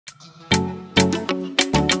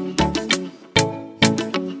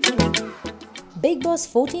Bigg Boss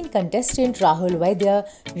 14 contestant Rahul Vaidya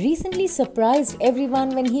recently surprised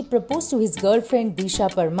everyone when he proposed to his girlfriend Disha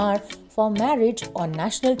Parmar for marriage on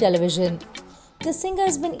national television. The singer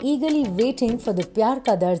has been eagerly waiting for the Pyar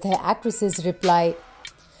Ka Dard Hai actress's reply.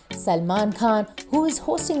 Salman Khan, who is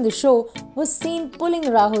hosting the show, was seen pulling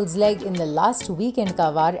Rahul's leg in the last Weekend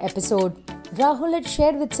Ka Vaar episode. Rahul had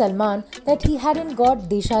shared with Salman that he hadn't got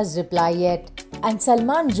Disha's reply yet. And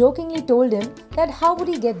Salman jokingly told him that how would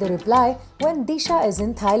he get the reply when Disha is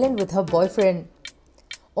in Thailand with her boyfriend.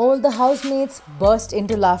 All the housemates burst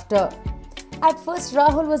into laughter. At first,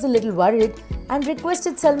 Rahul was a little worried and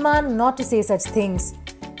requested Salman not to say such things.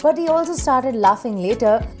 But he also started laughing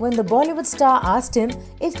later when the Bollywood star asked him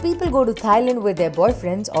if people go to Thailand with their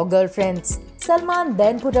boyfriends or girlfriends. Salman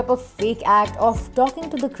then put up a fake act of talking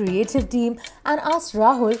to the creative team and asked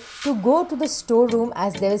Rahul to go to the storeroom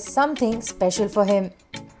as there was something special for him.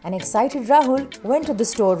 An excited Rahul went to the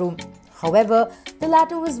storeroom. However, the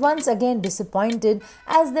latter was once again disappointed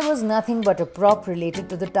as there was nothing but a prop related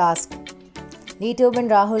to the task. Later, when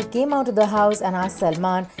Rahul came out of the house and asked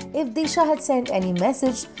Salman if Disha had sent any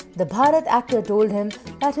message, the Bharat actor told him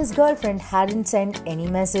that his girlfriend hadn't sent any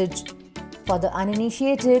message. For the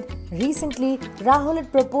uninitiated, recently Rahul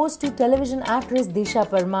had proposed to television actress Disha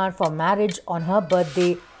Parmar for marriage on her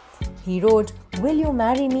birthday. He wrote, "Will you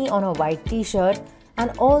marry me?" on a white t-shirt,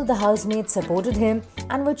 and all the housemates supported him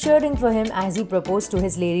and were cheering for him as he proposed to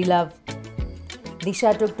his lady love.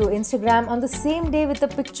 Disha took to Instagram on the same day with a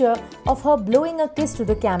picture of her blowing a kiss to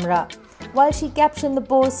the camera. While she captioned the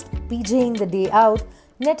post, PJing the day out,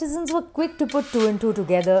 netizens were quick to put two and two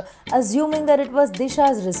together, assuming that it was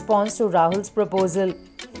Disha's response to Rahul's proposal.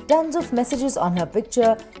 Tons of messages on her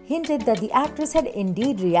picture hinted that the actress had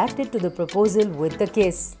indeed reacted to the proposal with the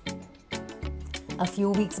kiss. A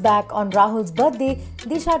few weeks back on Rahul's birthday,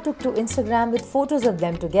 Disha took to Instagram with photos of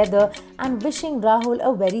them together and wishing Rahul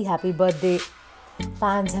a very happy birthday.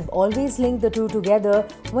 Fans have always linked the two together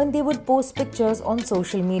when they would post pictures on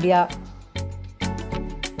social media.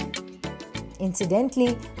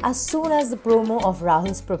 Incidentally, as soon as the promo of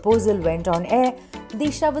Rahul's proposal went on air,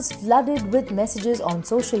 Disha was flooded with messages on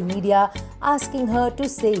social media asking her to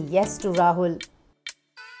say yes to Rahul.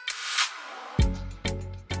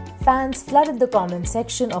 Fans flooded the comment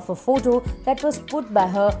section of a photo that was put by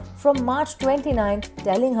her from March 29th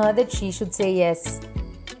telling her that she should say yes.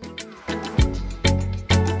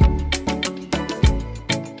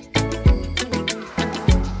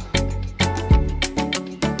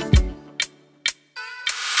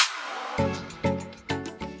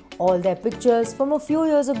 All their pictures from a few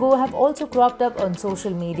years ago have also cropped up on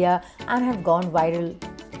social media and have gone viral.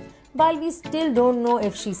 While we still don't know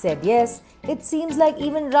if she said yes, it seems like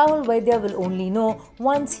even Rahul Vaidya will only know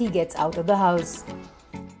once he gets out of the house.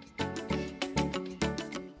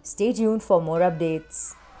 Stay tuned for more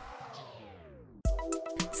updates.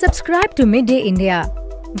 Subscribe to Midday India.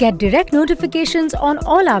 Get direct notifications on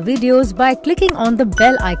all our videos by clicking on the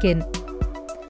bell icon.